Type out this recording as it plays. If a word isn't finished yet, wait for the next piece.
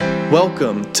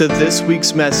Welcome to this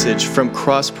week's message from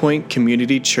Crosspoint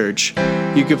Community Church.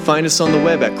 You can find us on the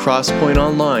web at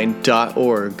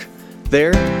crosspointonline.org.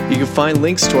 There, you can find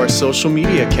links to our social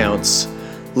media accounts.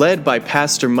 Led by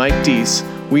Pastor Mike Deese,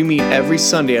 we meet every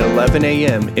Sunday at 11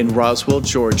 a.m. in Roswell,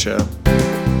 Georgia.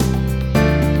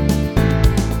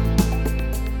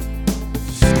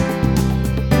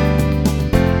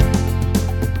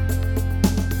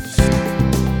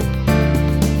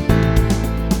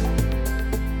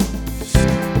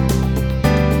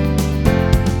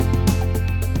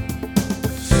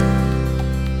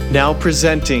 Now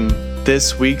presenting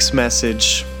this week's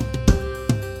message.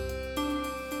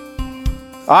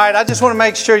 All right, I just want to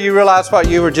make sure you realize what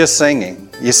you were just singing.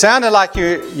 You sounded like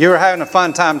you were having a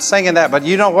fun time singing that, but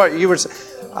you know what you were saying?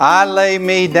 I lay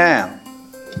me down.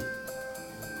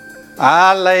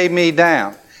 I lay me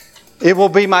down. It will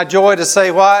be my joy to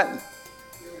say what?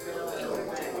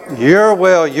 Your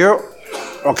will,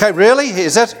 okay, really?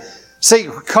 Is that... See,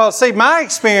 my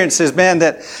experience has been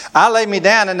that I lay me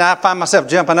down and I find myself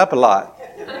jumping up a lot.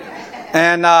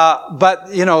 And,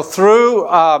 but, you know, through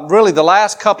really the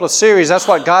last couple of series, that's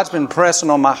what God's been pressing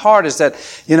on my heart is that,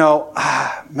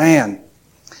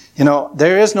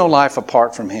 there is no life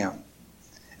apart from Him.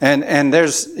 And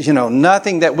there's,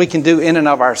 nothing that we can do in and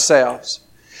of ourselves.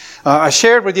 I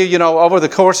shared with you, over the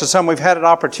course of some, we've had an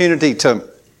opportunity to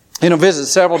visit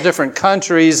several different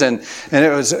countries, and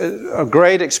it was a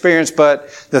great experience. But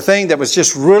the thing that was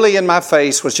just really in my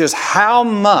face was just how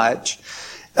much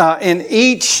in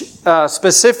each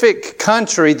specific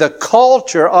country, the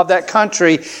culture of that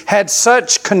country had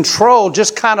such control,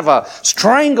 just kind of a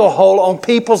stranglehold on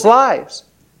people's lives.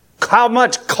 How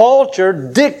much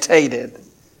culture dictated.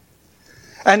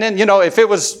 And then, if it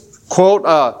was, quote,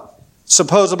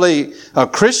 supposedly a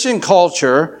Christian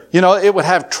culture, it would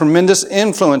have tremendous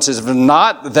influences. If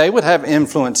not, they would have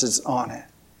influences on it.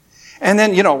 And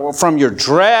then, from your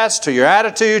dress to your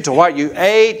attitude to what you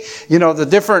ate, the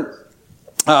different,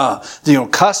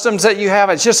 customs that you have.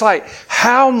 It's just like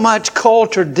how much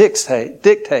culture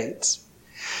dictates.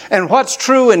 And what's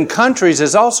true in countries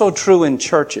is also true in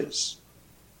churches.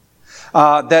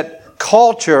 That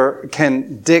culture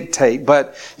can dictate,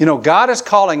 but God is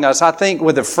calling us, I think,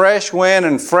 with a fresh wind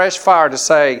and fresh fire to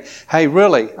say, "Hey,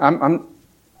 really,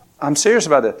 I'm serious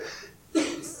about it.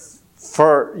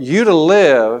 For you to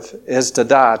live is to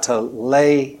die, to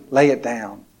lay it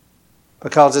down,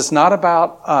 because it's not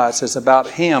about us; it's about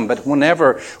Him." But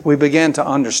whenever we begin to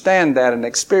understand that and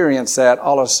experience that,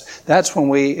 that's when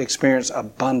we experience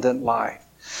abundant life.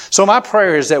 So my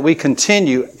prayer is that we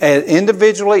continue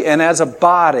individually and as a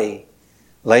body.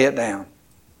 Lay it down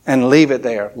and leave it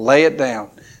there. Lay it down.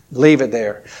 Leave it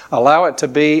there. Allow it to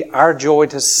be our joy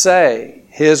to say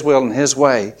His will and His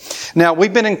way. Now,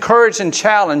 we've been encouraged and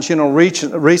challenged,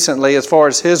 recently as far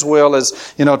as His will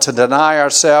is, to deny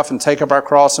ourselves and take up our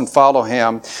cross and follow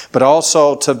Him, but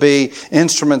also to be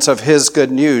instruments of His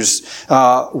good news.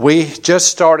 We just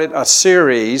started a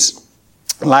series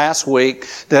last week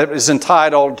that is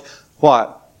entitled,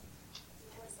 what?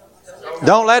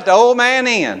 Don't let the old man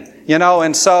in.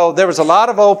 And so there was a lot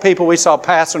of old people we saw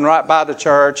passing right by the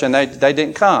church, and they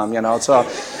didn't come, so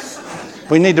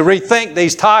we need to rethink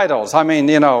these titles. I mean,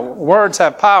 words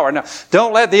have power. Now,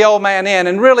 don't let the old man in.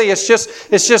 And really, it's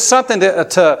just something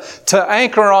to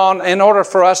anchor on in order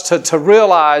for us to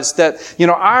realize that,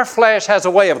 our flesh has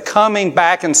a way of coming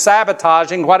back and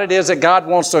sabotaging what it is that God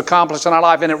wants to accomplish in our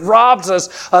life, and it robs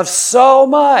us of so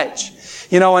much,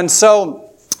 and so...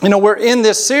 we're in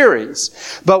this series,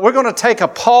 but we're going to take a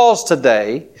pause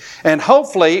today, and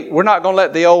hopefully we're not going to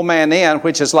let the old man in,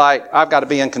 which is like, I've got to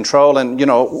be in control, and,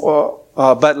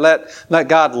 but let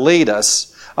God lead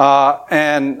us,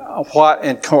 and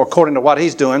according to what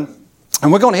He's doing.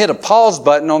 And we're going to hit a pause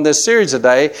button on this series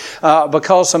today,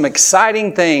 because some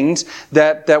exciting things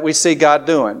that we see God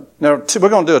doing. Now, we're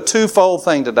going to do a twofold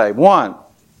thing today. One,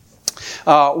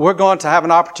 we're going to have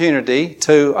an opportunity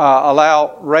to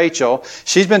allow Rachel.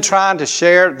 She's been trying to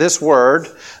share this word,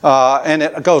 and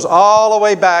it goes all the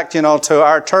way back, to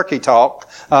our turkey talk,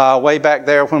 way back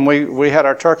there when we had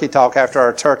our turkey talk after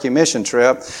our turkey mission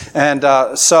trip. And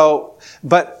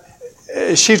but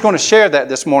she's going to share that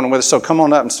this morning with us. So come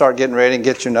on up and start getting ready and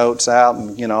get your notes out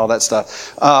and all that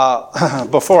stuff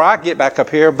before I get back up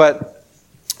here. But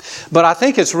I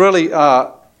think it's really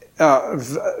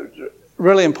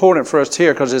really important for us to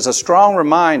hear, because it's a strong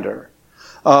reminder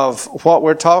of what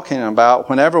we're talking about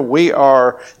whenever we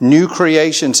are new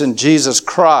creations in Jesus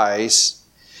Christ.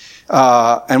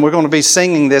 and we're going to be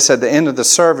singing this at the end of the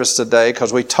service today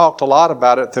because we talked a lot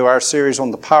about it through our series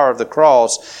on the power of the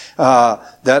cross.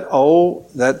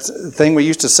 That thing we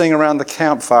used to sing around the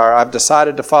campfire, I've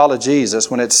decided to follow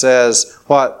Jesus, when it says,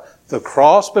 what? The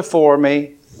cross before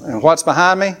me, and what's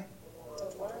behind me?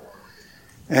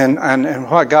 And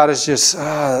what God is just,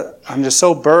 I'm just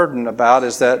so burdened about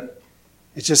is that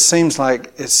it just seems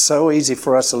like it's so easy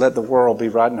for us to let the world be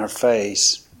right in our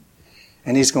face.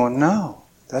 And He's going, no,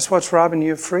 that's what's robbing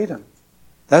you of freedom.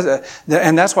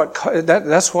 And that's what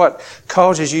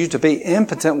causes you to be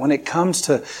impotent when it comes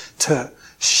to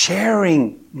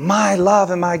sharing my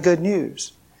love and my good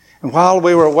news. And while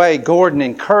we were away, Gordon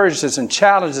encouraged us and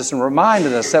challenged us and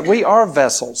reminded us that we are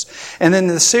vessels. And in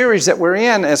the series that we're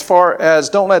in, as far as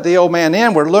Don't Let the Old Man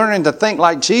In, we're learning to think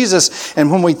like Jesus.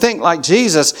 And when we think like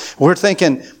Jesus, we're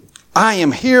thinking, I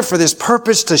am here for this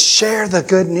purpose to share the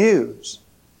good news.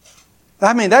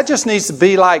 I mean, that just needs to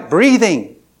be like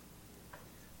breathing.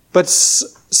 But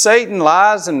Satan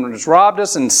lies and has robbed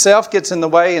us, and self gets in the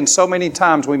way, and so many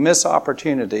times we miss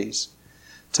opportunities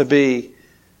to be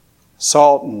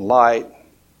salt and light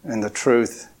and the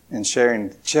truth and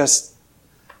sharing, just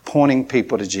pointing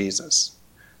people to Jesus.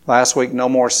 Last week, no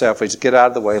more selfies. Get out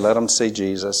of the way. Let them see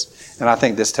Jesus. And I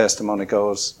think this testimony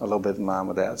goes a little bit in line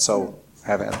with that. So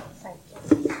have at it.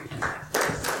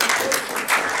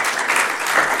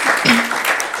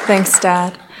 Thanks,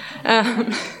 Dad.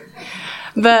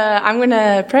 But I'm going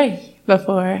to pray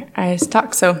before I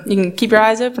talk. So you can keep your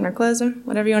eyes open or close them,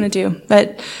 whatever you want to do.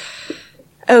 But,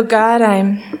 oh God,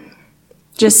 I'm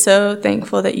just so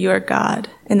thankful that you are God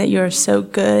and that you are so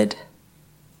good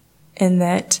and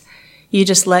that you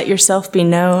just let yourself be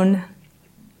known.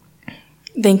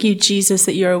 Thank you, Jesus,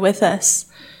 that you are with us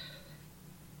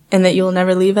and that you will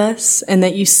never leave us and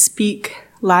that you speak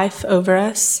life over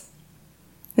us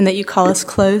and that you call us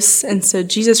close. And so,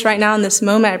 Jesus, right now in this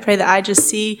moment, I pray that I just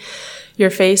see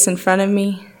your face in front of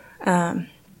me and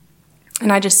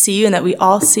I just see you and that we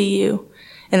all see you.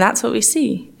 And that's what we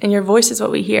see. And your voice is what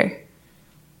we hear.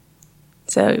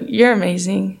 So you're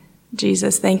amazing,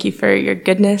 Jesus. Thank you for your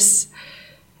goodness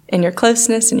and your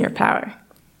closeness and your power.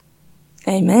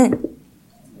 Amen.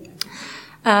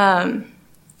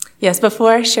 Yes,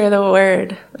 before I share the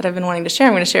word that I've been wanting to share,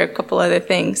 I'm going to share a couple other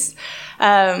things.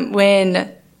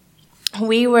 When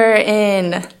we were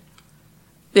in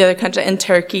the other country, in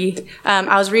Turkey,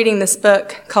 I was reading this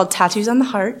book called Tattoos on the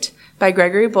Heart by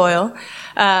Gregory Boyle.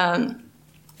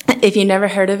 If you've never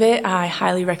heard of it, I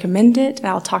highly recommend it.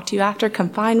 I'll talk to you after. Come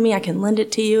find me. I can lend it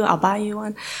to you. I'll buy you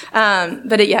one.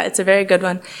 It's a very good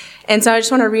one. And so I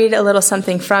just want to read a little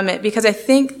something from it because I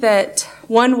think that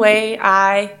one way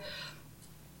I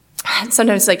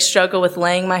sometimes struggle with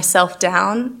laying myself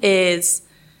down is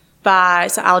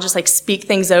so I'll just speak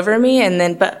things over me and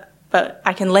then, but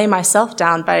I can lay myself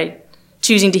down by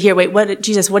choosing to hear,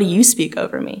 Jesus, what do you speak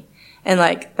over me? And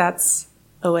that's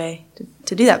a way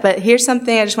to do that. But here's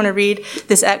something I just want to read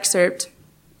this excerpt,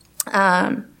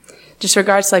 just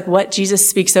regards to what Jesus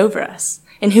speaks over us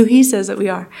and who he says that we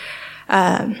are.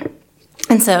 And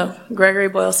so Gregory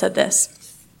Boyle said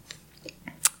this.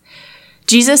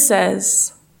 Jesus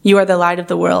says, you are the light of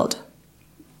the world.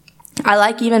 I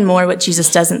like even more what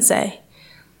Jesus doesn't say.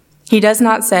 He does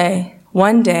not say,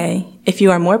 one day, if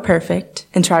you are more perfect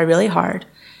and try really hard,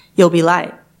 you'll be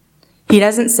light. He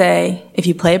doesn't say, if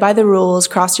you play by the rules,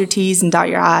 cross your T's and dot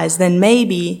your I's, then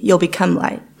maybe you'll become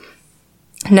light.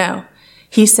 No,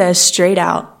 he says straight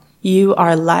out, you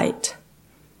are light.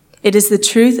 It is the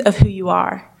truth of who you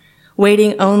are,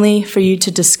 waiting only for you to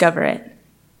discover it.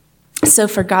 So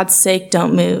for God's sake,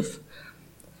 don't move.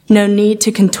 No need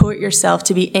to contort yourself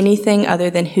to be anything other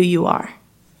than who you are.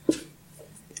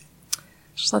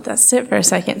 Just let that sit for a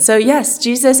second. So yes,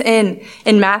 Jesus in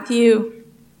Matthew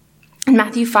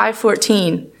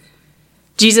 5:14,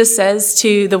 Jesus says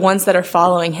to the ones that are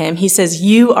following him, he says,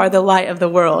 you are the light of the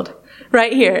world.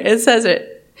 Right here, it says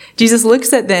it. Jesus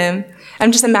looks at them.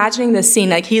 I'm just imagining this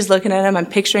scene, he's looking at them. I'm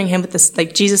picturing him with this,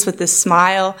 Jesus with this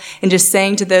smile and just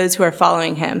saying to those who are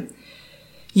following him,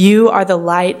 you are the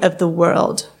light of the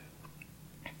world.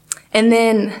 And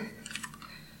then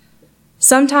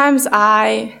sometimes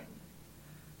I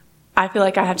feel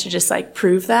like I have to just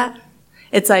prove that.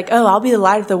 It's I'll be the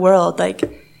light of the world,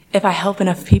 if I help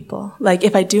enough people,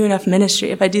 if I do enough ministry,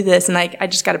 if I do this, and I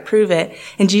just got to prove it.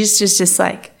 And Jesus is just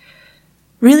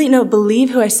really, no,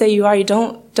 believe who I say you are. You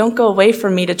don't go away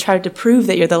from me to try to prove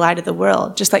that you're the light of the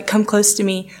world. Just come close to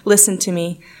me, listen to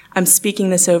me. I'm speaking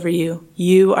this over you.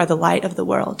 You are the light of the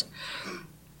world.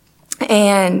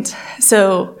 And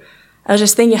so I was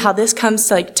just thinking how this comes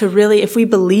to really, if we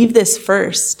believe this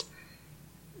first,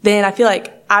 then I feel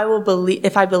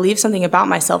if I believe something about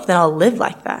myself, then I'll live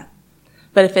like that.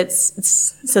 But if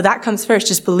so that comes first,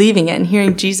 just believing it and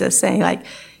hearing Jesus saying, like,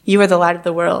 you are the light of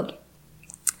the world.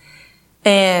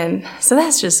 And so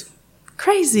that's just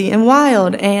crazy and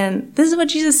wild. And this is what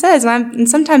Jesus says. And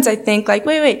sometimes I think, like,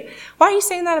 wait, why are you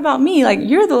saying that about me? Like,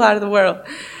 you're the light of the world.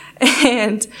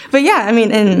 But yeah, I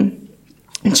mean, in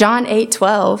John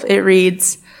 8:12, it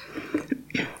reads,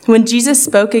 when Jesus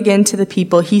spoke again to the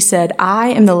people, he said, I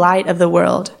am the light of the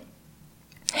world.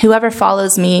 Whoever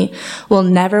follows me will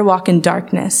never walk in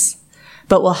darkness,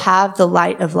 but will have the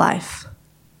light of life.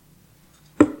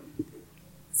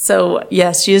 So,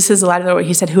 yes, Jesus is the light of the world.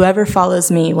 He said, whoever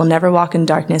follows me will never walk in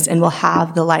darkness and will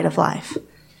have the light of life.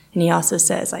 And he also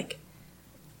says, like,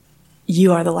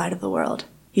 you are the light of the world.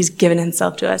 He's given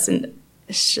himself to us, and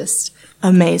it's just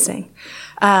amazing.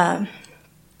 And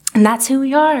that's who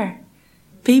we are.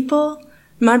 People,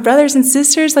 my brothers and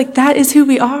sisters, like, that is who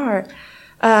we are.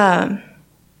 And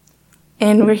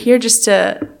we're here just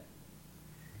to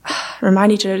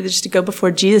remind each other just to go before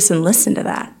Jesus and listen to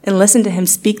that, and listen to him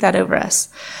speak that over us.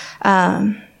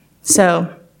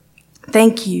 So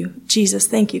thank you, Jesus.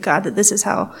 Thank you, God, that this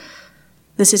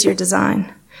is your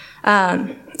design.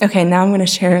 Okay, now I'm going to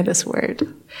share this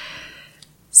word.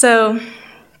 So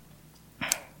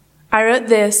I wrote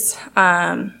this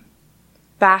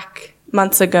back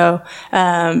months ago.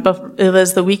 But it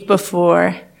was the week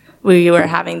before we were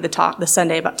having the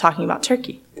Sunday about talking about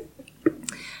Turkey.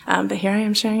 But here I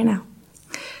am sharing it now.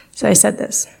 So I said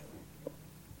this.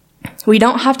 We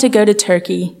don't have to go to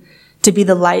Turkey to be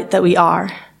the light that we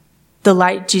are, the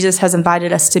light Jesus has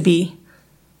invited us to be.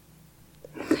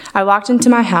 I walked into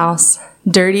my house,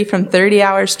 dirty from 30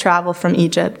 hours travel from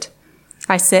Egypt.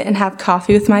 I sit and have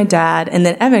coffee with my dad, and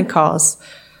then Evan calls.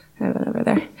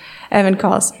 Evan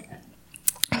calls.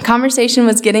 Conversation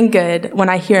was getting good when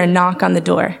I hear a knock on the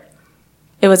door.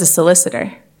 It was a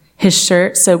solicitor. His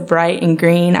shirt so bright and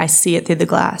green, I see it through the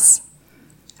glass.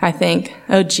 I think,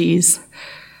 oh geez,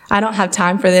 I don't have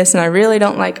time for this, and I really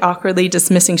don't like awkwardly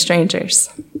dismissing strangers.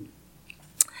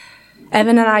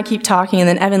 Evan and I keep talking, and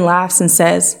then Evan laughs and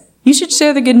says, you should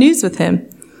share the good news with him.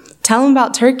 Tell him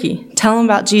about Turkey. Tell him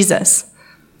about Jesus.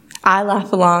 I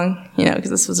laugh along, because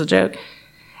this was a joke.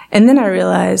 And then I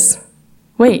realize,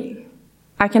 wait,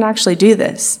 I can actually do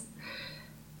this.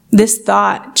 This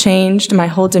thought changed my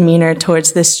whole demeanor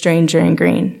towards this stranger in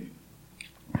green.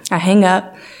 I hang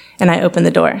up and I open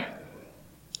the door.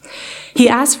 He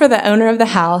asked for the owner of the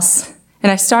house, and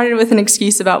I started with an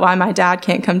excuse about why my dad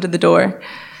can't come to the door.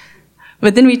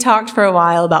 But then we talked for a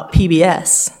while about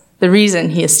PBS, the reason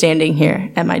he is standing here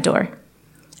at my door.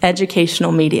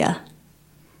 Educational media.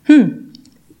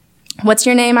 What's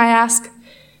your name, I ask?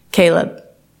 Caleb.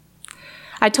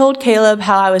 I told Caleb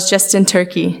how I was just in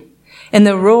Turkey, in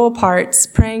the rural parts,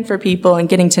 praying for people and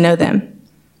getting to know them.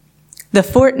 The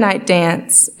Fortnite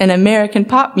dance and American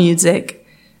pop music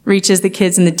reaches the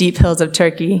kids in the deep hills of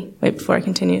Turkey. Wait, before I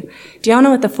continue. Do y'all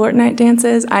know what the Fortnite dance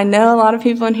is? I know a lot of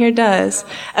people in here does.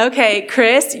 Okay,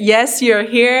 Chris, yes, you're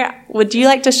here. Would you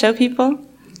like to show people?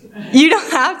 You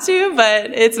don't have to,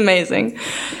 but it's amazing.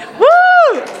 Woo!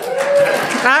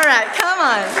 All right,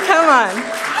 come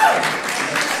on.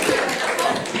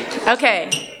 Okay.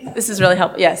 This is really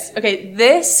helpful. Yes. Okay,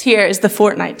 this here is the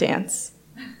Fortnite dance.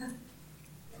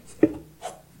 And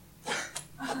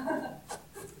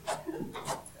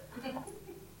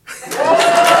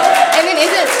then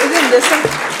isn't this one?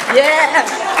 Yeah.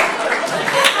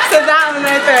 So that one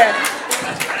right there.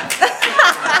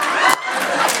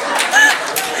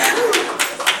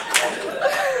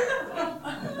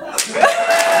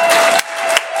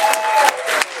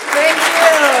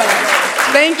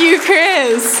 Thank you,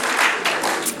 Chris.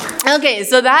 Okay,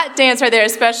 so that dance right there,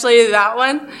 especially that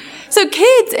one. So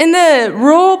kids in the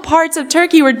rural parts of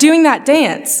Turkey were doing that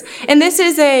dance. And this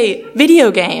is a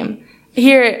video game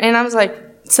here. And I was like,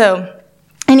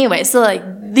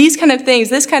 these kind of things,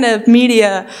 this kind of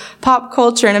media, pop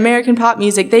culture, and American pop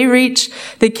music, they reach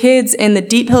the kids in the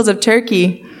deep hills of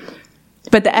Turkey.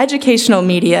 But the educational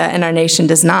media in our nation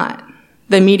does not.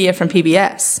 The media from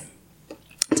PBS.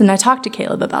 So I talked to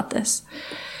Caleb about this.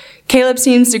 Caleb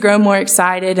seems to grow more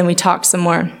excited, and we talk some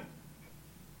more.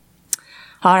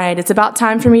 All right, it's about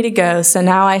time for me to go, so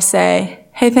now I say,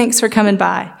 hey, thanks for coming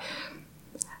by.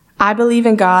 I believe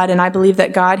in God, and I believe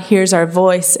that God hears our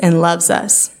voice and loves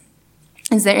us.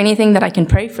 Is there anything that I can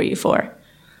pray for you for?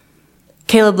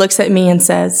 Caleb looks at me and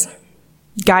says,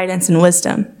 guidance and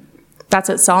wisdom. That's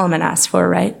what Solomon asked for,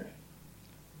 right?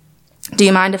 Do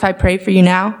you mind if I pray for you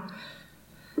now?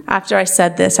 After I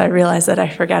said this, I realized that I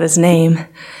forgot his name.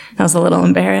 I was a little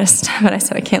embarrassed, but I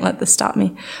said, I can't let this stop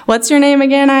me. What's your name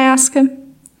again? I asked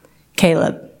him.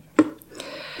 Caleb.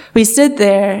 We stood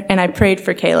there, and I prayed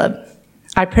for Caleb.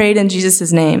 I prayed in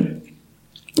Jesus' name.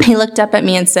 He looked up at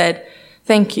me and said,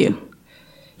 "Thank you.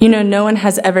 You know, no one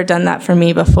has ever done that for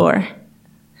me before.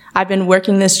 I've been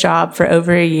working this job for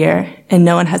over a year, and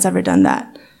no one has ever done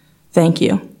that. Thank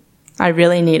you. I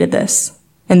really needed this,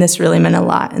 and this really meant a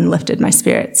lot and lifted my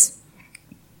spirits."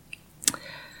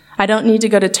 I don't need to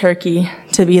go to Turkey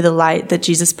to be the light that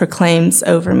Jesus proclaims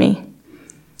over me.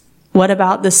 What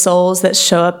about the souls that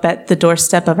show up at the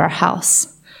doorstep of our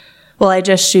house? Will I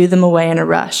just shoo them away in a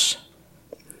rush?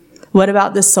 What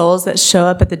about the souls that show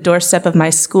up at the doorstep of my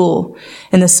school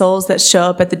and the souls that show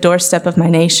up at the doorstep of my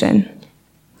nation?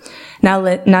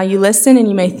 Now you listen and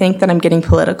you may think that I'm getting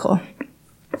political.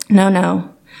 No.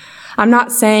 I'm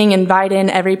not saying invite in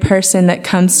every person that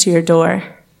comes to your door.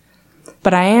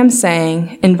 But I am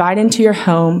saying invite into your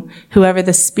home whoever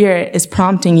the Spirit is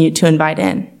prompting you to invite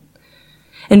in.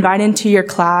 Invite into your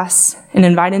class and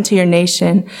invite into your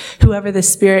nation whoever the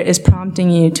Spirit is prompting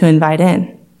you to invite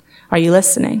in. Are you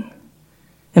listening?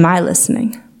 Am I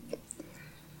listening?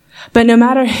 But no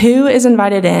matter who is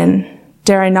invited in,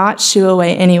 dare I not shoo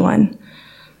away anyone?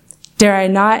 Dare I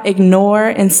not ignore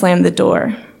and slam the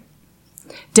door?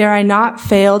 Dare I not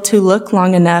fail to look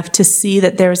long enough to see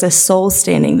that there is a soul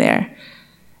standing there,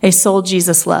 a soul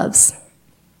Jesus loves?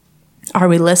 Are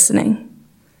we listening?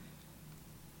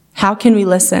 How can we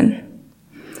listen?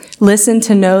 Listen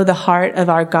to know the heart of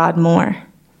our God more.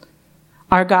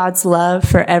 Our God's love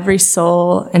for every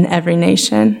soul and every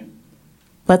nation.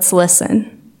 Let's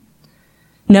listen.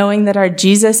 Knowing that our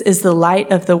Jesus is the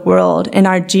light of the world and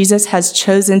our Jesus has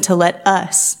chosen to let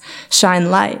us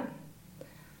shine light.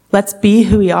 Let's be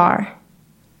who we are.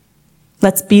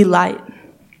 Let's be light.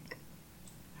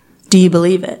 Do you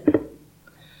believe it?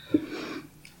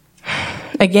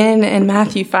 Again, in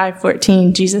Matthew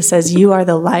 5:14, Jesus says, "You are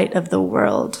the light of the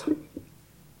world."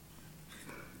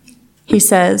 He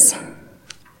says,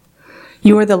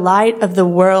 "You are the light of the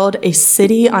world. A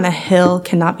city on a hill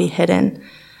cannot be hidden.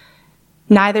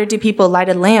 Neither do people light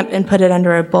a lamp and put it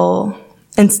under a bowl.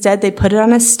 Instead, they put it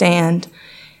on a stand,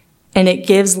 and it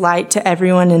gives light to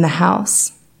everyone in the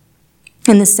house.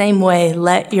 In the same way,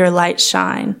 let your light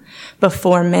shine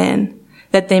before men,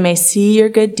 that they may see your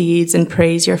good deeds and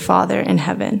praise your Father in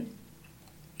heaven."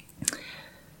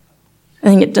 I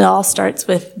think it all starts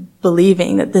with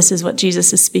believing that this is what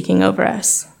Jesus is speaking over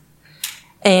us.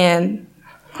 And,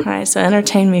 all right, so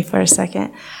entertain me for a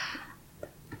second.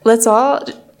 Let's all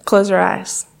close our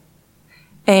eyes.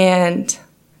 And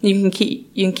you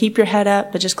can keep your head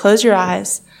up, but just close your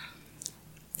eyes.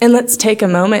 And let's take a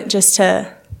moment just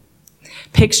to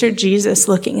picture Jesus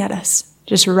looking at us,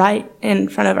 just right in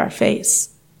front of our face.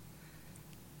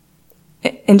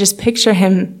 And just picture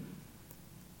him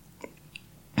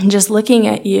just looking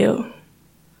at you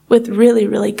with really,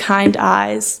 really kind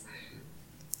eyes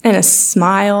and a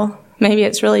smile. Maybe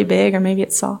it's really big or maybe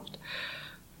it's soft.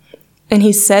 And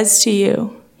he says to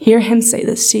you, hear him say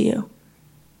this to you,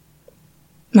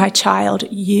 "My child,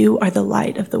 you are the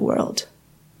light of the world."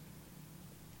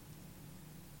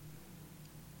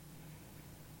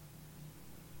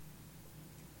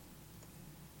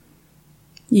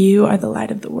 You are the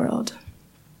light of the world.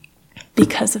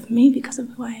 Because of me, because of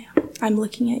who I am. I'm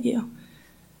looking at you.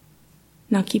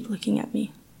 Now keep looking at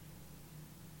me.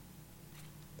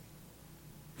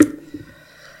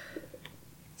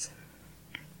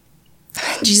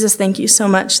 Jesus, thank you so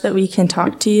much that we can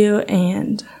talk to you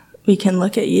and we can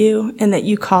look at you and that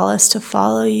you call us to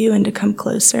follow you and to come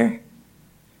closer.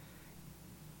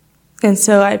 And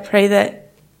so I pray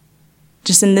that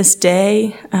just in this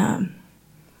day,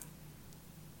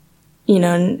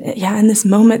 in this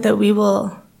moment that we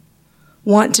will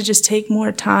want to just take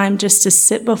more time just to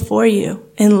sit before you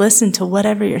and listen to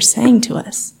whatever you're saying to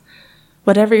us,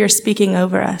 whatever you're speaking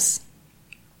over us.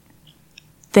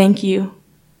 Thank you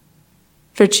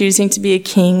for choosing to be a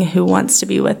king who wants to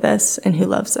be with us and who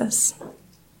loves us.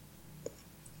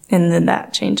 And then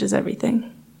that changes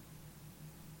everything.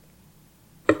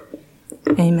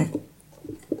 Amen.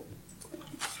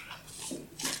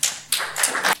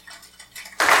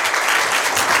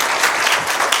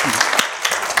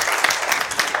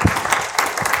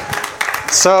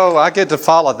 So I get to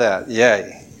follow that.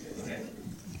 Yay.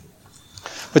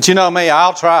 But you know me,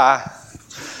 I'll try.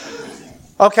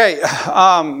 Okay.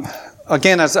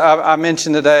 Again, as I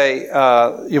mentioned today,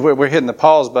 we're hitting the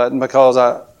pause button because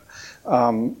I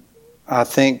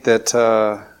think that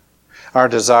our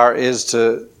desire is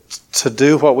to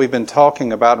do what we've been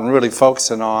talking about and really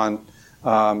focusing on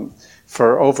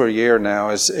for over a year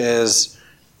now is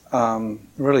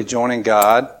really joining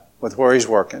God with where He's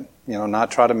working.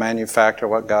 not try to manufacture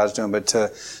what God's doing, but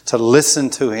to listen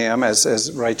to Him,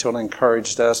 as Rachel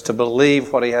encouraged us, to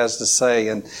believe what He has to say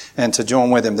and to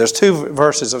join with Him. There's 2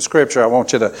 verses of Scripture I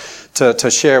want you to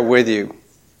share with you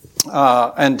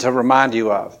and to remind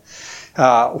you of.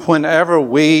 Whenever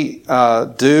we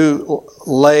do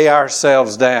lay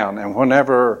ourselves down, and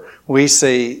whenever we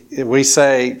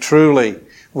say truly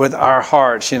with our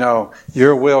hearts,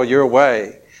 your will, your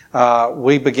way,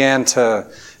 we begin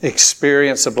to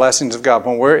experience the blessings of God.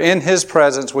 When we're in His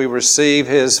presence, we receive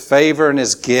His favor and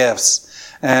His gifts.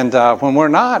 And when we're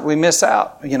not, we miss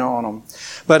out, on them.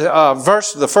 But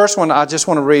the first one I just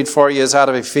want to read for you is out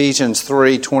of Ephesians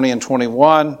 3:20 and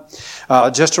 21.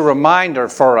 Just a reminder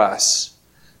for us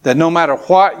that no matter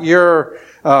what your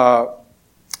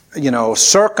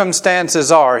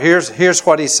circumstances are, here's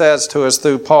what he says to us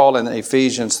through Paul in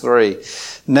Ephesians 3.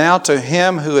 Now to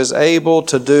Him who is able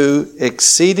to do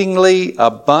exceedingly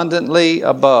abundantly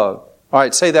above. All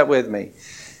right, say that with me.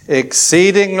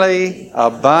 Exceedingly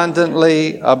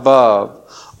abundantly above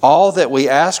all that we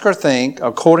ask or think,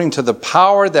 according to the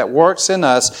power that works in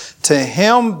us. To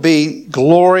Him be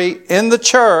glory in the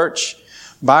church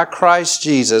by Christ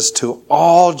Jesus to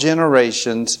all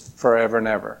generations forever and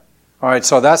ever. All right,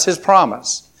 so that's His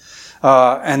promise.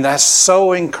 And that's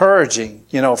so encouraging,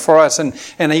 for us.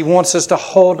 And He wants us to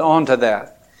hold on to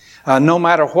that. No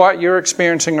matter what you're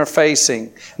experiencing or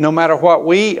facing, no matter what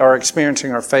we are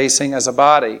experiencing or facing as a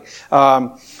body,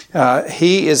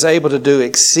 He is able to do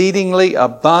exceedingly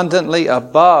abundantly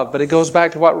above. But it goes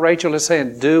back to what Rachel is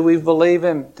saying. Do we believe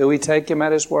Him? Do we take Him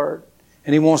at His word?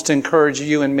 And He wants to encourage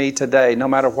you and me today, no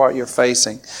matter what you're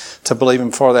facing, to believe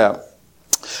Him for that.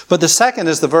 But the second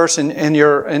is the verse in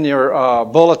your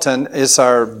bulletin is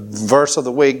our verse of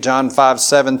the week, John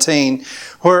 5:17,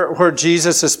 where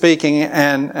Jesus is speaking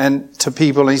and to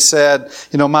people. He said,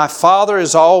 my Father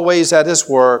is always at His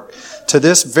work to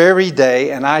this very day,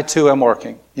 and I too am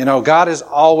working. God is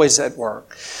always at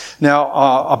work.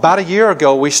 Now, about a year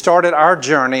ago, we started our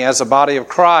journey as a body of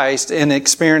Christ in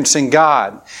experiencing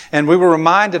God. And we were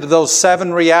reminded of those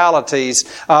 7 realities,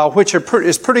 which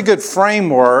is pretty good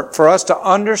framework for us to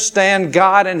understand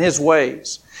God and His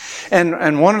ways.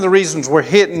 And one of the reasons we're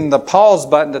hitting the pause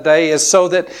button today is so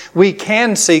that we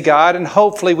can see God, and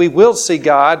hopefully we will see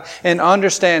God and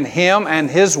understand Him and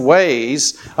His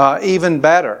ways even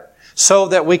better, so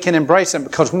that we can embrace Him.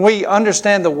 Because when we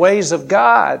understand the ways of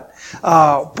God,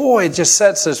 it just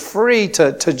sets us free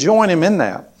to join Him in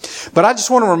that. But I just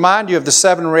want to remind you of the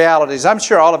 7 realities. I'm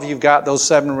sure all of you have got those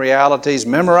 7 realities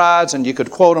memorized, and you could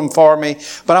quote them for me,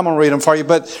 but I'm going to read them for you.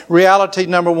 But reality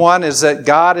number 1 is that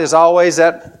God is always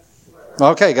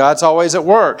God's always at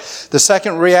work. The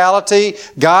second reality,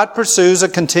 God pursues a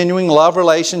continuing love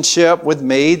relationship with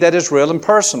me that is real and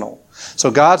personal. So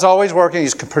God's always working.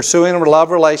 He's pursuing a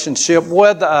love relationship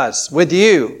with us, with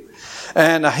you.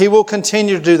 And He will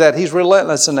continue to do that. He's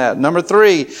relentless in that. Number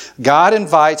 3, God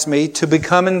invites me to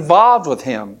become involved with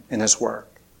Him in His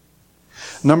work.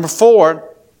 Number 4,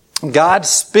 God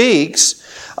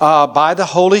speaks by the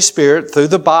Holy Spirit through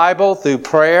the Bible, through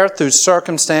prayer, through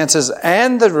circumstances,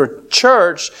 and the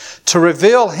church to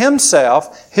reveal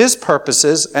Himself, His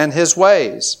purposes, and His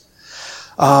ways.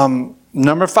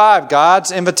 Number 5,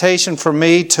 God's invitation for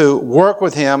me to work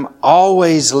with Him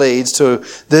always leads to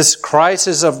this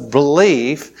crisis of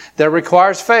belief that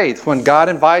requires faith. When God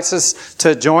invites us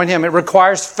to join Him, it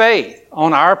requires faith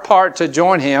on our part to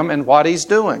join Him in what He's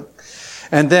doing.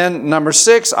 And then number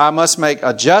 6, I must make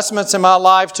adjustments in my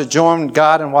life to join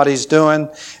God in what He's doing.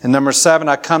 And number 7,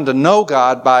 I come to know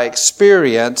God by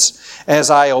experience as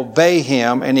I obey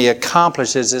Him and He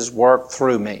accomplishes His work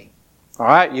through me. All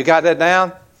right, you got that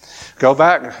down? Go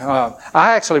back.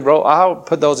 I'll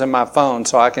put those in my phone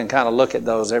so I can kind of look at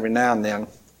those every now and then.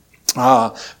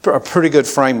 A pretty good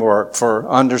framework for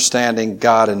understanding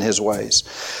God and His ways.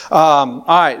 All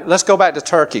right, let's go back to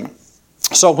Turkey.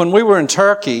 So when we were in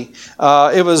Turkey,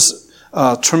 it was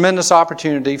a tremendous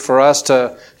opportunity for us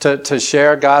to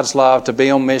share God's love, to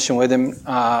be on mission with Him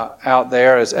out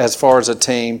there as far as a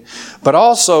team. But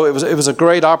also it was a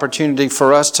great opportunity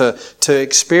for us to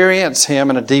experience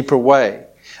Him in a deeper way.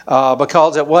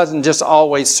 Because it wasn't just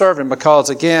always serving, because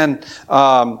again,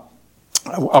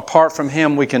 apart from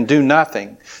Him, we can do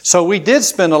nothing. So we did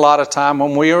spend a lot of time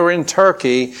when we were in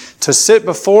Turkey to sit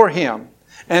before Him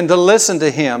and to listen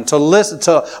to Him, to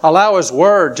allow His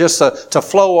Word just to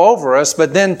flow over us,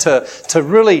 but then to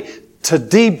really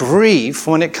debrief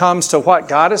when it comes to what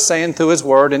God is saying through His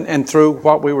Word and through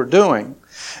what we were doing.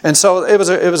 And so it was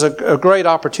a great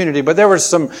opportunity. But there were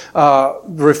some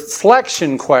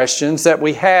reflection questions that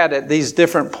we had at these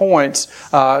different points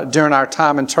during our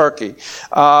time in Turkey.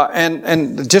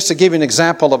 And just to give you an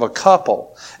example of a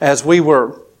couple, as we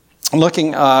were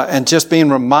looking and just being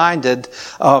reminded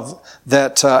of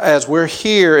that as we're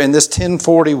here in this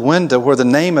 1040 window where the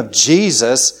name of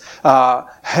Jesus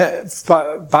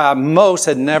by most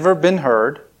had never been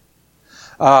heard,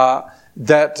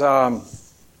 that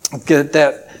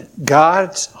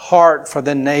God's heart for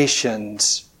the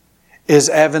nations is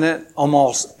evident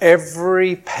almost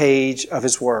every page of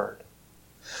His Word.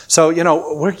 So,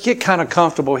 we get kind of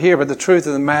comfortable here, but the truth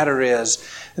of the matter is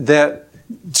that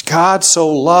God so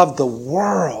loved the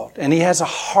world, and He has a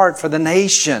heart for the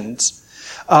nations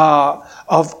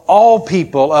of all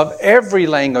people, of every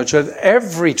language, of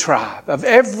every tribe, of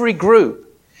every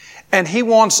group. And He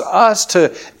wants us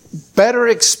to better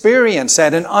experience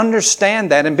that and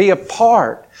understand that and be a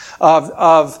part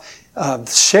of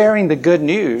sharing the good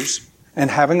news and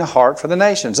having a heart for the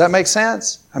nations. Does that make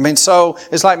sense? So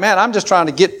it's like, man, I'm just trying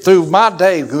to get through my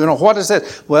day. What is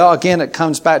it? Well, again, it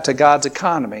comes back to God's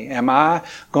economy. Am I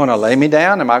going to lay me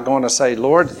down? Am I going to say,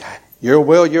 Lord, your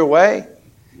will, your way?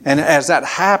 And as that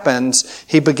happens,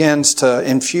 He begins to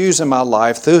infuse in my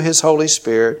life through His Holy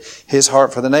Spirit, His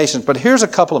heart for the nations. But here's a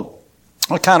couple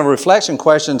of kind of reflection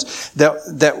questions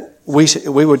that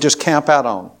we would just camp out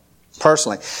on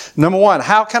personally. Number one,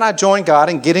 how can I join God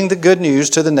in getting the good news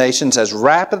to the nations as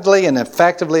rapidly and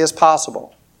effectively as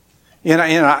possible?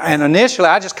 And initially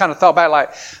I just kind of thought back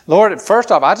like, Lord,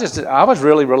 first off, I was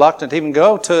really reluctant to even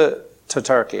go to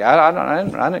Turkey. I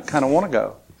didn't kind of want to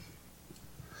go.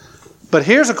 But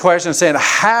here's a question saying,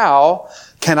 how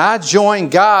can I join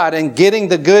God in getting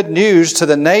the good news to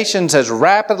the nations as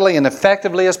rapidly and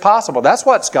effectively as possible? That's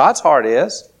what God's heart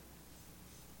is.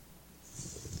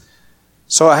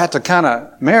 So I had to kind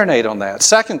of marinate on that.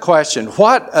 Second question,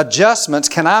 what adjustments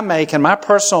can I make in my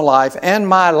personal life and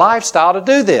my lifestyle to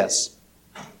do this?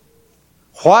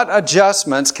 What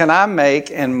adjustments can I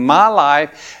make in my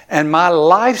life and my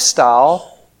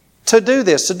lifestyle to do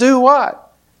this? To do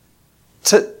what?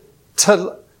 To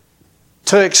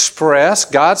express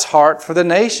God's heart for the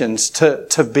nations,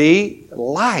 to be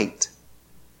light.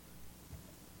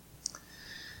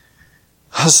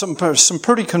 Some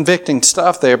pretty convicting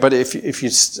stuff there, but if you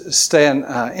stand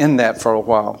in that for a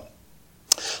while.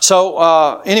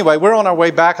 So anyway, we're on our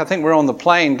way back. I think we're on the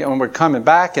plane when we're coming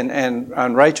back,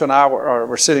 and Rachel and I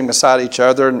were sitting beside each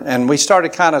other, and we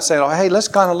started kind of saying, hey, let's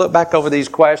kind of look back over these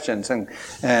questions and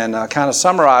kind of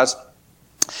summarize.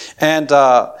 And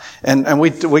we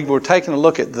were taking a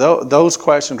look at those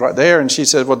questions right there, and she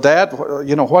said, well, Dad,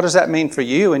 what does that mean for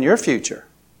you and your future?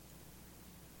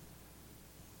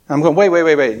 I'm going,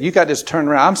 wait. You got this turned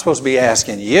around. I'm supposed to be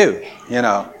asking you,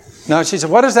 No, she said,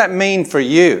 what does that mean for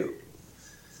you?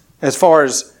 As far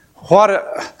as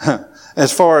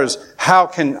how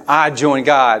can I join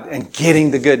God in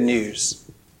getting the good news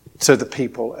to the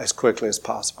people as quickly as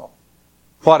possible?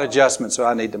 What adjustments do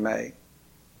I need to make?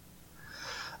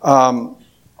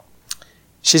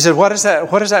 She said, what does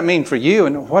that mean for you?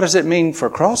 And what does it mean for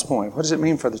Crosspoint? What does it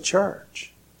mean for the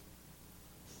church?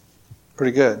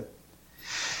 Pretty good.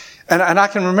 And I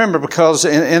can remember because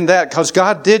because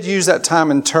God did use that time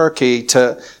in Turkey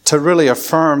to really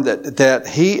affirm that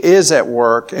He is at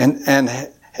work and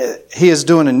He is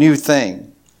doing a new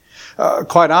thing.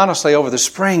 Quite honestly, over the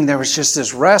spring, there was just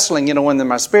this wrestling, in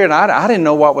my spirit. I didn't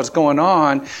know what was going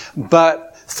on,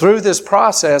 but through this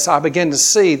process, I began to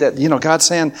see that, God's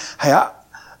saying, hey,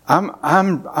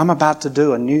 I'm about to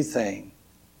do a new thing.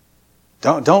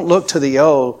 Don't look to the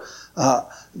old,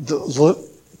 look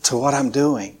to what I'm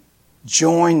doing.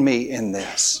 Join me in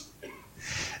this.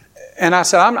 And I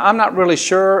said, I'm not really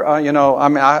sure.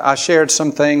 I shared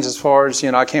some things as far as,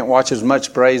 I can't watch as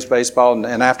much Braves baseball.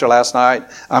 And after last night,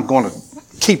 I'm going to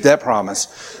keep that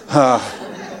promise.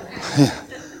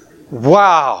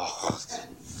 Wow.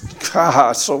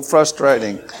 God, so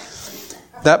frustrating.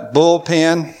 That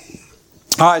bullpen.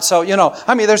 All right, so,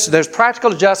 there's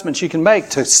practical adjustments you can make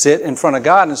to sit in front of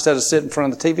God instead of sit in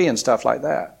front of the TV and stuff like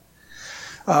that.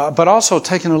 But also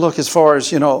taking a look as far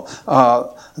as,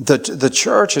 the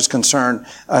church is concerned,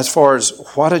 as far as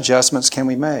what adjustments can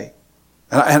we make.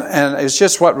 And it's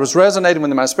just what was resonating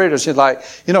with my spirit. It's just like,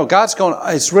 God's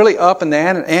it's really up in the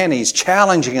ante. He's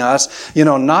challenging us,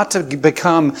 not to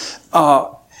become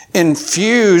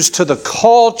infused to the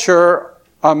culture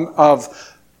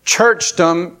of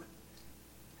churchdom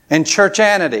and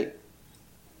churchanity,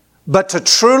 but to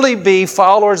truly be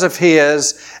followers of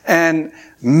His and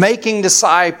making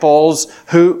disciples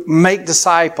who make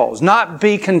disciples. Not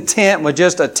be content with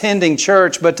just attending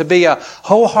church, but to be a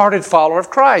wholehearted follower of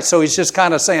Christ. So he's just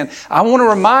kind of saying, I want to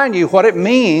remind you what it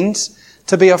means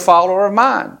to be a follower of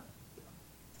mine.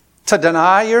 To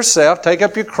deny yourself, take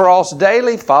up your cross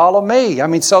daily, follow me. I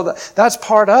mean, so that's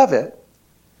part of it.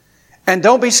 And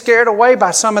don't be scared away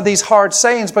by some of these hard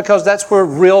sayings, because that's where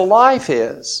real life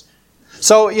is.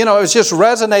 So, it was just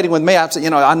resonating with me.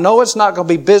 I know it's not going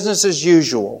to be business as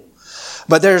usual,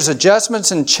 but there's adjustments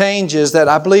and changes that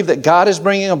I believe that God is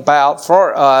bringing about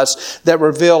for us that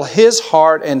reveal His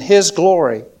heart and His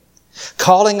glory,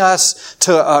 calling us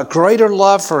to a greater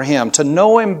love for Him, to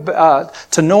know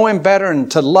Him better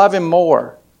and to love Him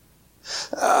more.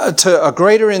 To a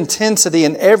greater intensity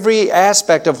in every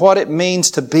aspect of what it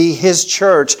means to be His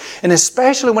church. And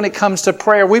especially when it comes to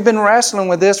prayer. We've been wrestling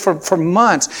with this for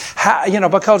months.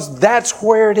 Because that's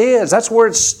where it is. That's where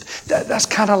that's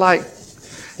kind of like,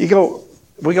 we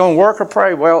going to work or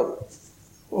pray? Well,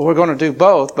 we're going to do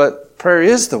both, but prayer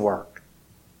is the work.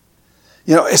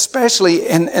 Especially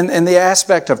in the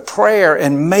aspect of prayer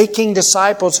and making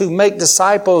disciples who make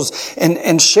disciples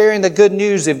and sharing the good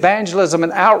news, evangelism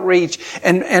and outreach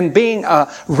and being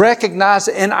recognized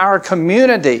in our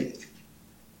community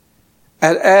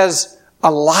as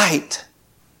a light,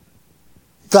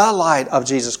 the light of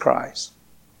Jesus Christ.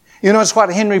 It's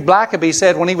what Henry Blackaby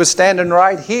said when he was standing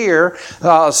right here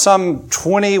some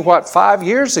 5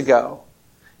 years ago.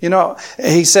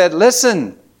 He said,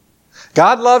 listen,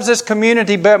 God loves this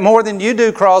community more than you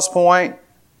do, Cross Point.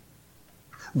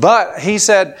 But he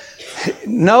said,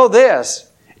 know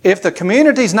this, if the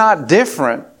community's not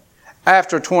different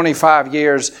after 25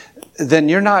 years, then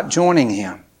you're not joining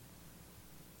Him.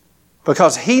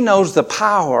 Because He knows the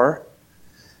power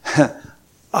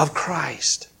of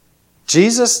Christ.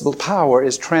 Jesus' power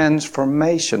is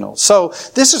transformational. So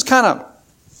this is kind of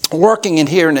working in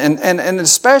here, and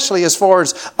especially as far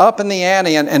as up in the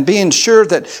ante and being sure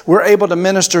that we're able to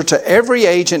minister to every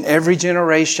age and every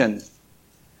generation.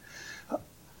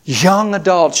 Young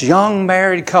adults, young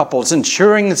married couples,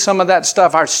 ensuring some of that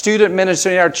stuff, our student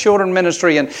ministry, our children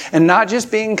ministry, and not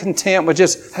just being content with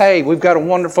just, hey, we've got a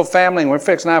wonderful family and we're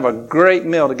fixing to have a great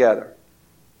meal together.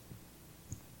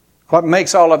 What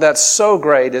makes all of that so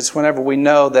great is whenever we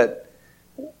know that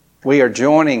we are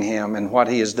joining Him in what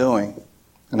He is doing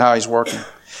and how He's working.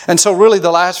 And so really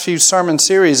the last few sermon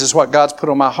series is what God's put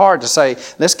on my heart to say,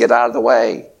 let's get out of the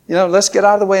way. Let's get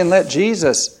out of the way and let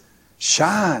Jesus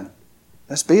shine.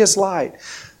 Let's be His light.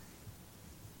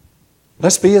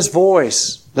 Let's be His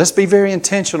voice. Let's be very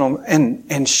intentional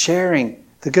in sharing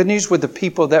the good news with the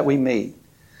people that we meet.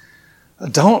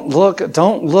 Don't look, at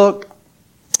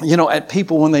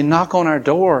people when they knock on our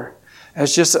door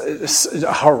as just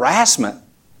a harassment.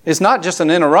 It's not just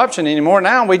an interruption anymore.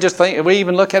 Now we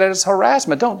even look at it as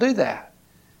harassment. Don't do that.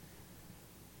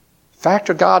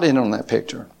 Factor God in on that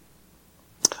picture.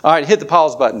 All right, hit the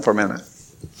pause button for a minute.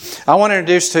 I want to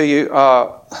introduce to you,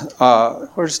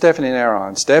 where's Stephanie and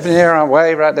Aaron? Stephanie and Aaron,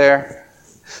 wave right there.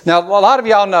 Now, a lot of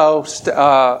y'all know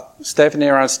Stephanie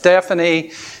and Aaron.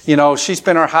 Stephanie, she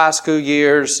spent her high school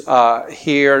years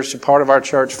here. She's part of our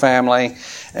church family.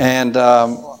 And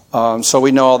so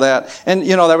we know all that. And,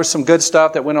 there was some good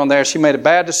stuff that went on there. She made a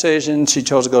bad decision. She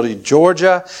chose to go to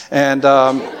Georgia. And,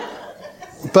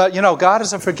 but, God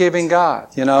is a forgiving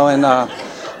God, and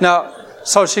now,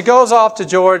 so she goes off to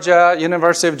Georgia,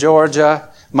 University of Georgia.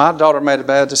 My daughter made a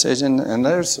bad decision, and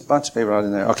there's a bunch of people out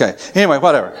in there. Okay, anyway,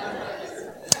 whatever.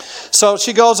 So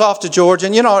she goes off to Georgia,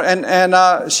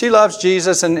 and she loves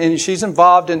Jesus, and she's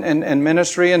involved in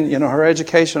ministry and, her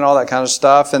education and all that kind of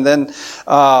stuff. And then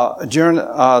during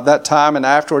that time and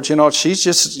afterwards,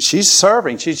 she's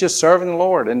serving. She's just serving the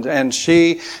Lord. And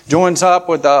she joins up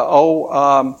with the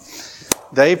old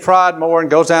Dave Pridemore and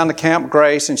goes down to Camp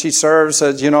Grace, and she serves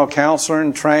as, counselor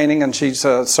in training, and she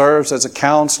serves as a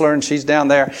counselor, and she's down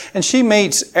there. And she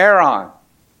meets Aaron.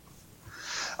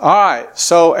 All right,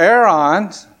 so Aaron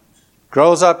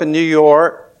grows up in New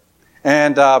York,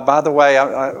 and by the way,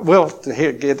 we'll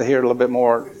get to hear a little bit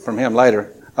more from him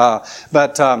later.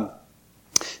 But I've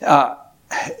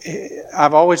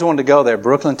always wanted to go there.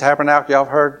 Brooklyn Tabernacle, y'all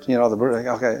have heard?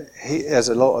 Okay. As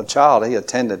a little child, he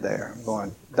attended there. I'm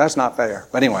going, that's not fair.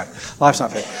 But anyway, life's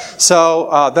not fair. So,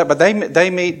 but they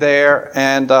meet there,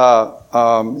 and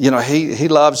he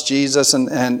loves Jesus,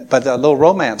 but a little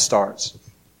romance starts.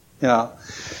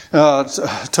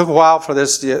 It took a while for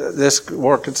this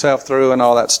work itself through and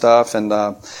all that stuff, and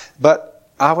but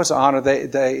I was honored.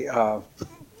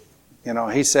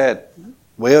 He said,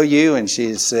 "Will you?" And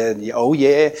she said, "Oh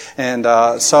yeah." And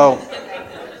so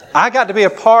I got to be a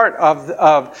part of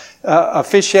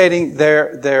officiating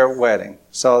their wedding.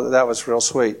 So that was real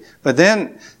sweet. But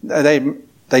then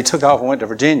they took off and went to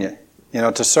Virginia,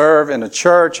 to serve in a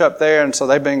church up there. And so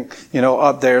they've been,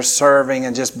 up there serving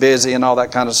and just busy and all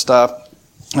that kind of stuff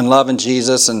and loving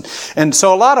Jesus. And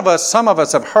so a lot of us, some of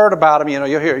us have heard about them,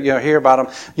 you'll hear about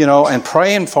them, and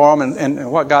praying for them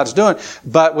and what God's doing.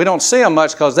 But we don't see them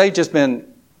much because they've just been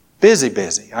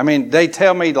busy. I mean, they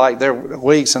tell me like their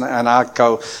weeks and I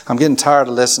go, I'm getting tired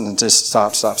of listening. Just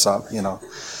stop.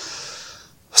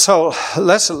 So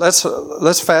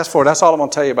let's fast forward. That's all I'm going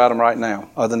to tell you about them right now,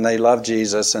 other than they love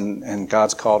Jesus and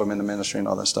God's called them into ministry and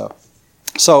all that stuff.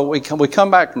 So we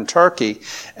come back from Turkey,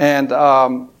 and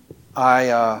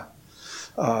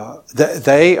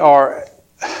they are,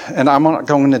 and I'm not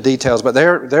going into details, but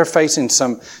they're facing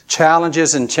some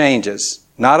challenges and changes,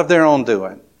 not of their own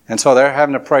doing. And so they're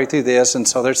having to pray through this, and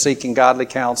so they're seeking godly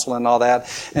counsel and all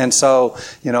that. And so,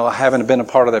 having been a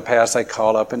part of their past, they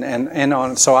call up and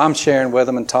on. So I'm sharing with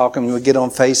them and talking. We get on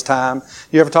FaceTime.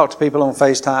 You ever talk to people on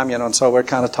FaceTime? And so we're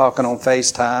kind of talking on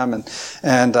FaceTime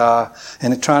and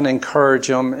trying to encourage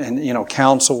them and,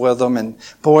 counsel with them. And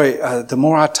boy, the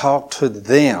more I talk to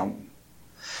them,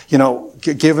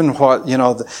 given what,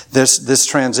 this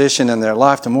transition in their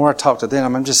life, the more I talk to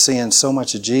them, I'm just seeing so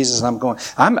much of Jesus, and I'm going,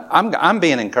 I'm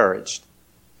being encouraged.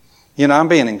 I'm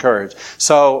being encouraged.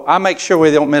 So I make sure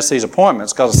we don't miss these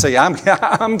appointments because, see,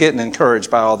 I'm getting encouraged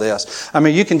by all this. I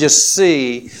mean, you can just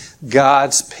see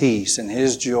God's peace and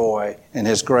His joy and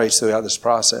His grace throughout this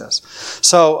process.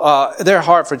 So their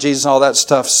heart for Jesus and all that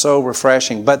stuff, so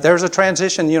refreshing. But there's a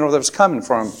transition, that was coming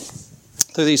from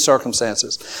through these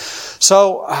circumstances.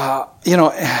 So,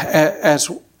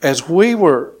 as we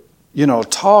were,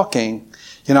 talking,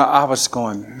 I was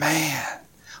going, man,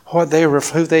 who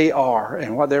they are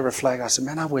and what they reflect. I said,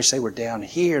 man, I wish they were down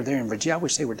here. They're in Virginia. I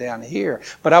wish they were down here.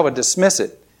 But I would dismiss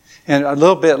it. And I'm a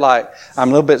little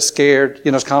bit scared.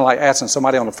 It's kind of like asking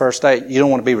somebody on the first date, you don't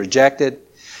want to be rejected.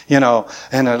 And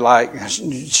they're like,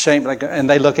 shame, and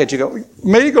they look at you and go,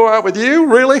 me go out with you?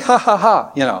 Really? Ha, ha,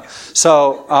 ha.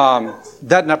 So,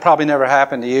 that probably never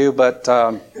happened to you, but,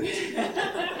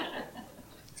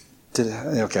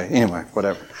 okay, anyway,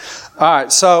 whatever. All right,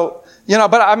 so,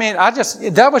 but I mean,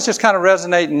 that was just kind of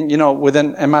resonating,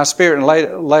 in my spirit, and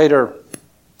later,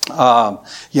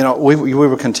 we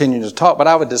were continuing to talk, but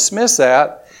I would dismiss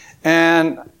that,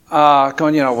 and,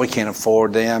 going, we can't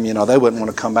afford them. They wouldn't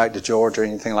want to come back to Georgia or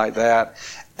anything like that.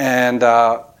 And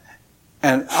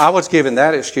I was given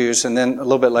that excuse, and then a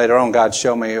little bit later on, God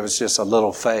showed me it was just a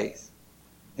little faith.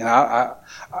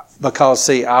 Because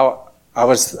see, I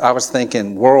was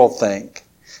thinking world think,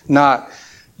 not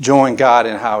join God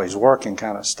in how He's working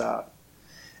kind of stuff.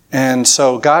 And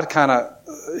so God kind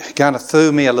of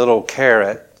threw me a little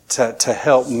carrot to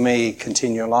help me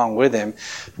continue along with Him.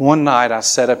 One night I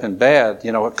sat up in bed,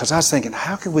 because I was thinking,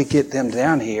 how can we get them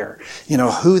down here?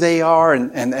 Who they are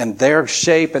and their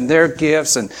shape and their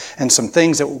gifts and some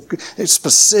things that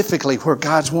specifically where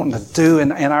God's wanting to do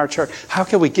in our church. How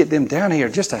can we get them down here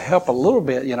just to help a little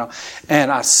bit, And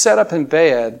I sat up in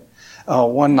bed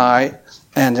one night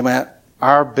and went,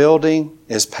 our building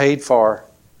is paid for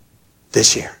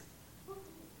this year.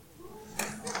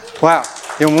 Wow.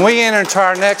 And when we enter into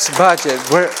our next budget,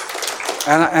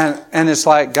 and it's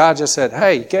like God just said,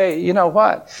 hey, Gay, you know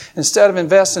what? Instead of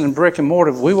investing in brick and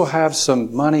mortar, we will have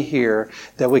some money here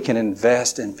that we can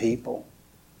invest in people.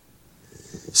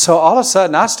 So all of a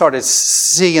sudden, I started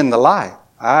seeing the light.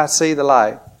 I see the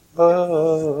light.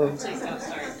 Oh.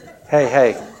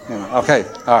 Hey. Okay,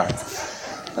 all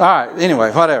right.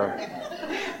 Anyway, whatever.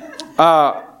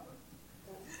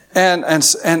 And I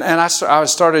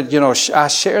started, I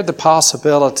shared the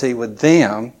possibility with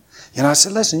them. I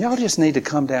said, listen, y'all just need to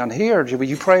come down here. Will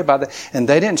you pray about that? And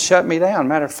they didn't shut me down.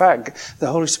 Matter of fact, the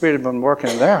Holy Spirit had been working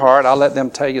in their heart. I'll let them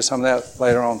tell you some of that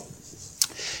later on.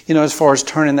 As far as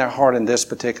turning their heart in this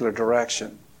particular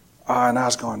direction. And I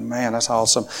was going, man, that's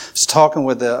awesome. I was talking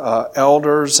with the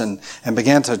elders and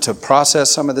began to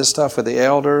process some of this stuff with the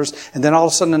elders. And then all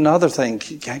of a sudden another thing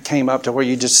came up to where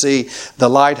you just see the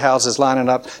lighthouses lining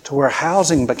up to where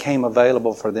housing became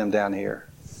available for them down here.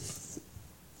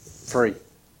 Free.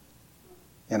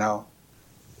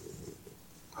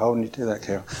 Holding you to that,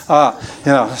 Carol.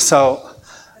 So,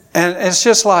 and it's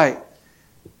just like,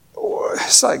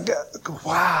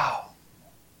 wow.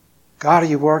 God, are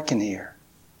you working here?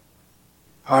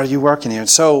 Are you working here? And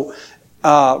so,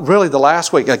 really the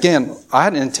last week, again, I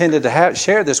hadn't intended to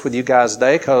share this with you guys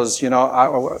today because,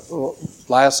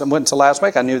 last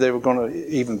week I knew they were going to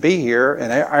even be here,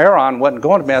 and Aaron wasn't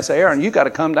going to be. I said, Aaron, you got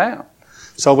to come down.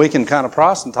 so we can kind of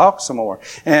process and talk some more.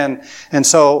 And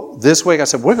so this week I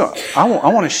said, I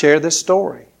want to share this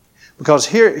story, because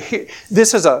here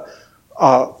this is a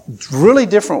really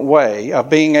different way of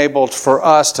being able for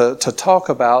us to talk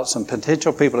about some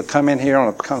potential people to come in here on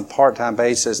a kind of part-time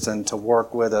basis and to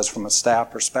work with us from a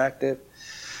staff perspective.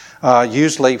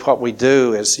 Usually what we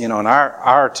do is, in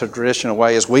our traditional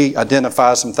way is we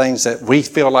identify some things that we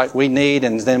feel like we need,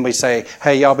 and then we say,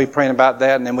 hey, y'all be praying about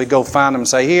that, and then we go find them and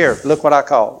say, here, look what I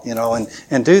caught,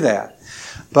 and do that.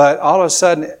 But all of a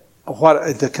sudden,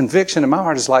 what the conviction in my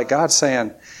heart is like God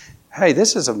saying, hey,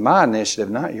 this is my initiative,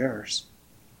 not yours.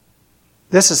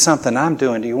 This is something I'm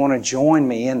doing. Do you want to join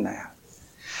me in that?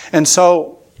 And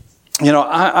so,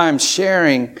 I'm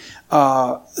sharing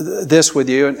this with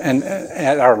you, and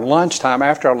at our lunchtime,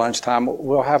 after our lunchtime,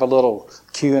 we'll have a little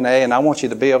Q&A, and I want you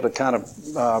to be able to kind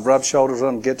of rub shoulders with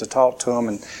them, get to talk to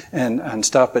them and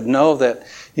stuff. But know that,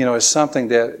 it's something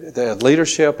that the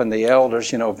leadership and the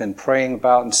elders, have been praying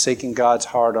about and seeking God's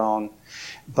heart on.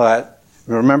 But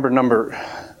remember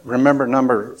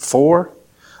number 4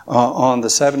 on the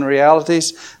 7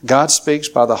 realities. God speaks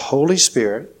by the Holy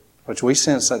Spirit, which we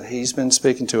sense that He's been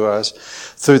speaking to us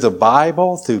through the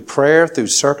Bible, through prayer, through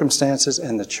circumstances,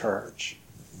 and the church.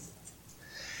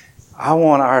 I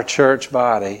want our church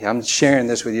body, I'm sharing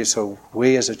this with you so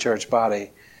we as a church body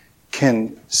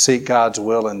can seek God's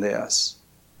will in this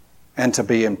and to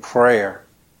be in prayer,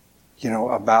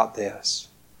 about this.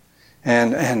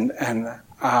 And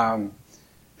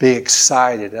be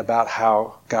excited about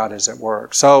how God is at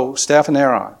work. So, Steph and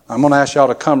Aaron, I'm going to ask y'all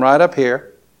to come right up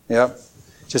here. Yep.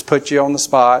 Just put you on the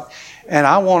spot. And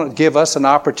I want to give us an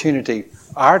opportunity.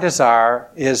 Our desire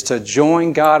is to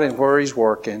join God in where He's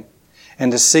working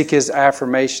and to seek His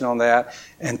affirmation on that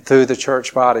and through the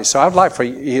church body. So I'd like for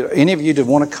you, any of you to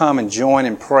want to come and join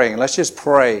in praying. Let's just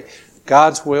pray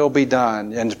God's will be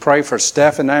done, and to pray for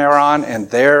Steph and Aaron and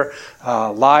their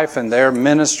life and their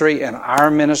ministry and our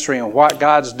ministry and what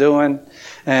God's doing.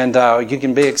 And you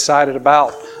can be excited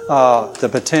about the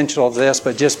potential of this,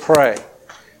 but just pray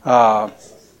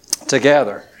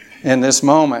together in this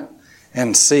moment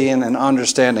and seeing and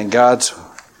understanding God's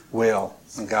will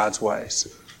and God's ways.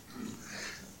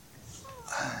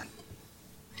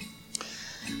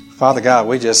 Father God,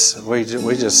 we just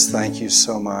thank you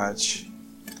so much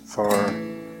for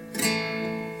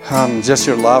just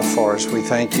your love for us. We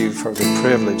thank you for the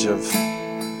privilege of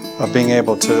being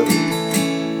able to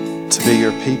be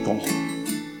your people,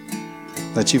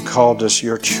 that you've called us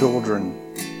your children,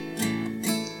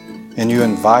 and you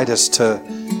invite us to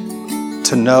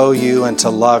know you and to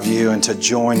love you and to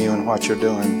join you in what you're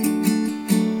doing.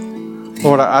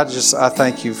 Lord, I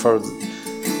thank you for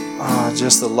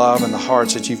just the love and the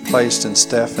hearts that you've placed in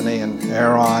Stephanie and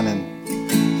Aaron, and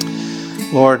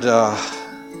Lord,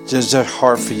 just a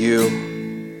heart for you,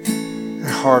 a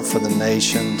heart for the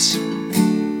nations,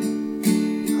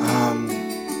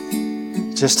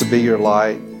 just to be your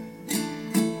light.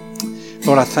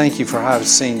 Lord, I thank you for how I've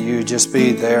seen you just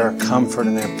be their comfort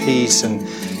and their peace and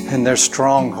their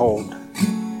stronghold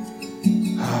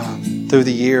through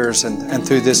the years and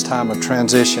through this time of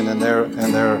transition in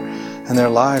their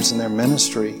lives and their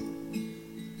ministry.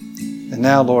 And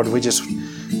now, Lord, we just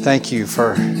thank you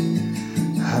for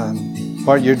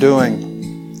what you're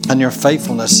doing and your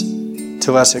faithfulness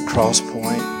to us at Cross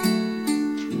Point.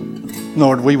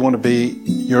 Lord, we want to be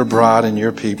your bride and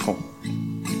your people.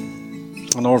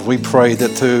 And Lord, we pray that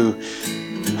through,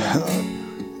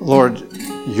 Lord,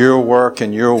 your work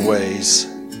and your ways,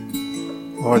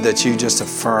 Lord, that you just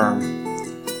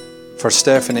affirm for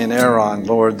Stephanie and Aaron,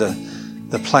 Lord,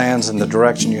 the plans and the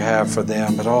direction you have for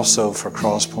them, but also for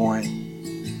Cross Point.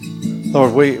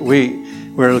 Lord,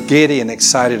 we're giddy and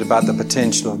excited about the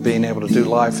potential of being able to do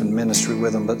life and ministry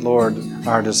with them. But Lord,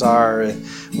 our desire,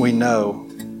 we know,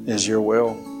 is your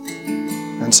will.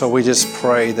 And so we just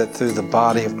pray that through the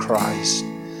body of Christ,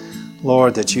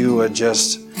 Lord, that you would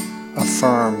just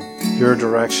affirm your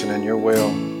direction and your will.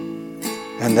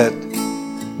 And that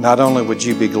not only would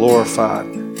you be glorified,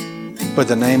 but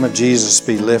the name of Jesus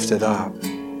be lifted up.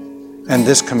 And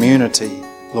this community,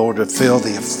 Lord, would feel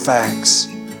the effects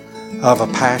of a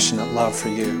passionate love for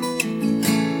you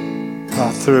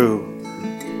through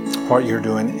what you're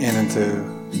doing in and through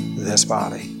this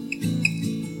body.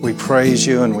 We praise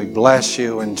you and we bless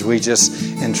you, and we just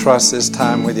entrust this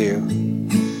time with you.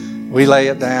 We lay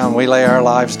it down, we lay our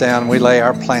lives down, we lay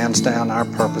our plans down, our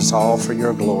purpose, all for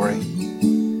your glory,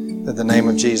 that the name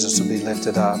of Jesus will be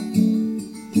lifted up,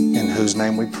 in whose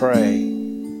name we pray.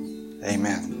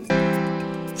 Amen.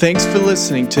 Thanks for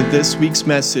listening to this week's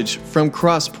message from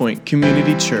Crosspoint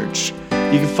Community Church.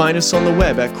 You can find us on the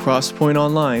web at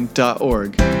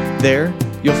crosspointonline.org. There,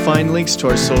 you'll find links to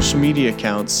our social media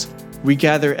accounts. We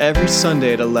gather every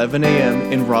Sunday at 11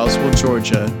 a.m. in Roswell,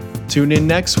 Georgia. Tune in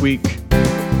next week.